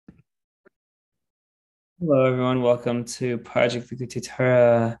Hello, everyone. Welcome to Project Likkutei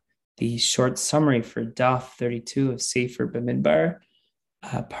Torah, the short summary for Daf 32 of Sefer Bamidbar,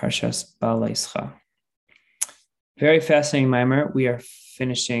 Parshas Behaalosecha. Very fascinating mimer. We are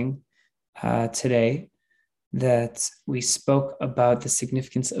finishing today that we spoke about the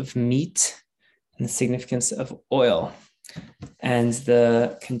significance of meat and the significance of oil. And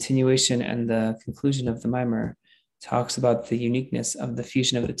the continuation and the conclusion of the mimer talks about the uniqueness of the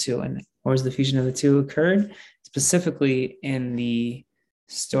fusion of the two. And where's the fusion of the two occurred? Specifically in the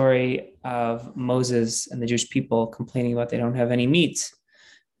story of Moses and the Jewish people complaining about they don't have any meat.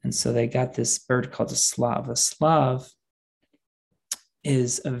 And so they got this bird called a slav. A slav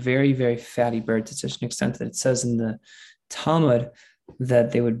is a very, very fatty bird to such an extent that it says in the Talmud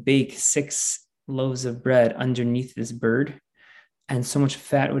that they would bake 6 loaves of bread underneath this bird, and so much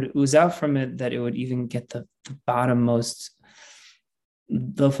fat would ooze out from it that it would even get the bottommost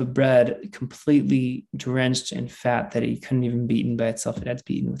loaf of bread completely drenched in fat that it couldn't even be eaten by itself. It had to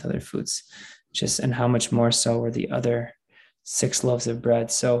be eaten with other foods. And how much more so were the other 6 loaves of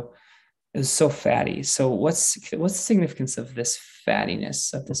bread. So it was so fatty. So what's the significance of this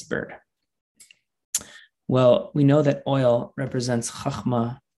fattiness of this bird? Well, we know that oil represents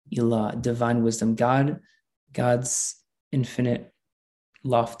Chachma, Ilah, divine wisdom, God's infinite,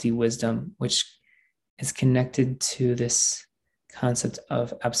 lofty wisdom, which is connected to this concept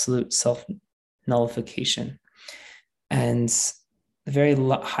of absolute self-nullification and the very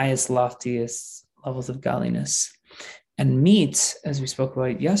highest, loftiest levels of godliness. And meat, as we spoke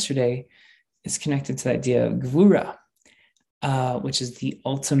about yesterday, is connected to the idea of gvura, which is the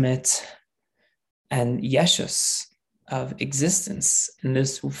ultimate and yeshus of existence in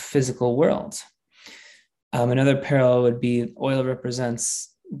this physical world. Another parallel would be oil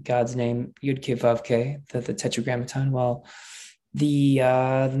represents God's name, Yud Ke Vav Ke, the tetragrammaton, while the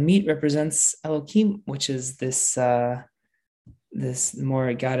meat represents Elohim, which is this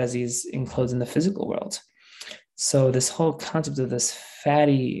more God as he's enclosed in the physical world. So this whole concept of this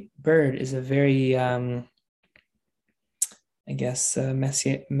fatty bird is a very,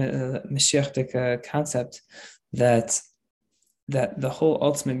 Mashiachic concept that the whole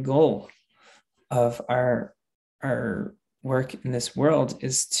ultimate goal of our work in this world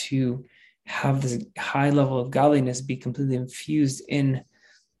is to have this high level of godliness be completely infused in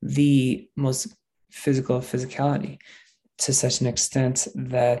the most physical physicality to such an extent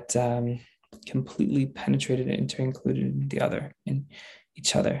that completely penetrated and inter-included in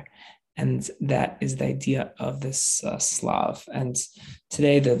each other. And that is the idea of this Slav. And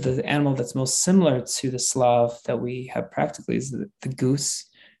today, the animal that's most similar to the Slav that we have practically is the goose,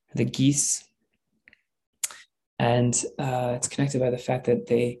 or the geese. And it's connected by the fact that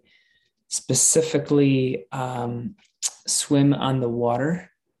they specifically swim on the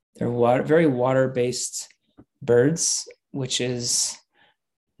water. They're very water-based birds, which is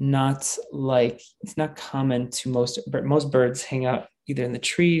it's not common to most birds hang out either in the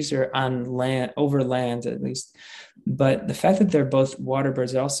trees or on land, over land at least. But the fact that they're both water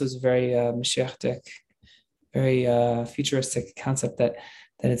birds also is very Mashiachic, very futuristic concept that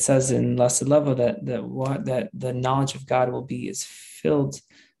it says in Lasted Level that the knowledge of God is filled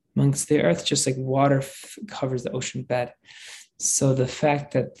amongst the earth, just like water covers the ocean bed. So the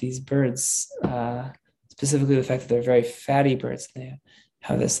fact that these birds, specifically the fact that they're very fatty birds, they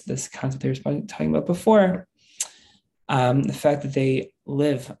have this concept they were talking about before, the fact that they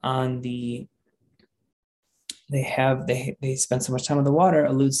live on they spend so much time on the water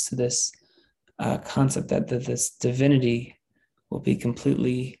alludes to this concept that this divinity will be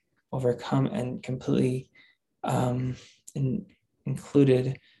completely overcome and completely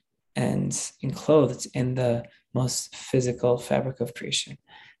included and enclosed in the most physical fabric of creation.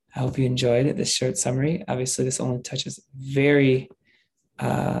 I hope you enjoyed this short summary. Obviously, this only scratches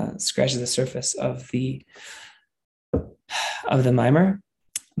the surface of the mimer,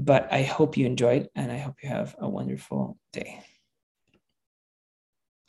 but I hope you enjoyed, and I hope you have a wonderful day.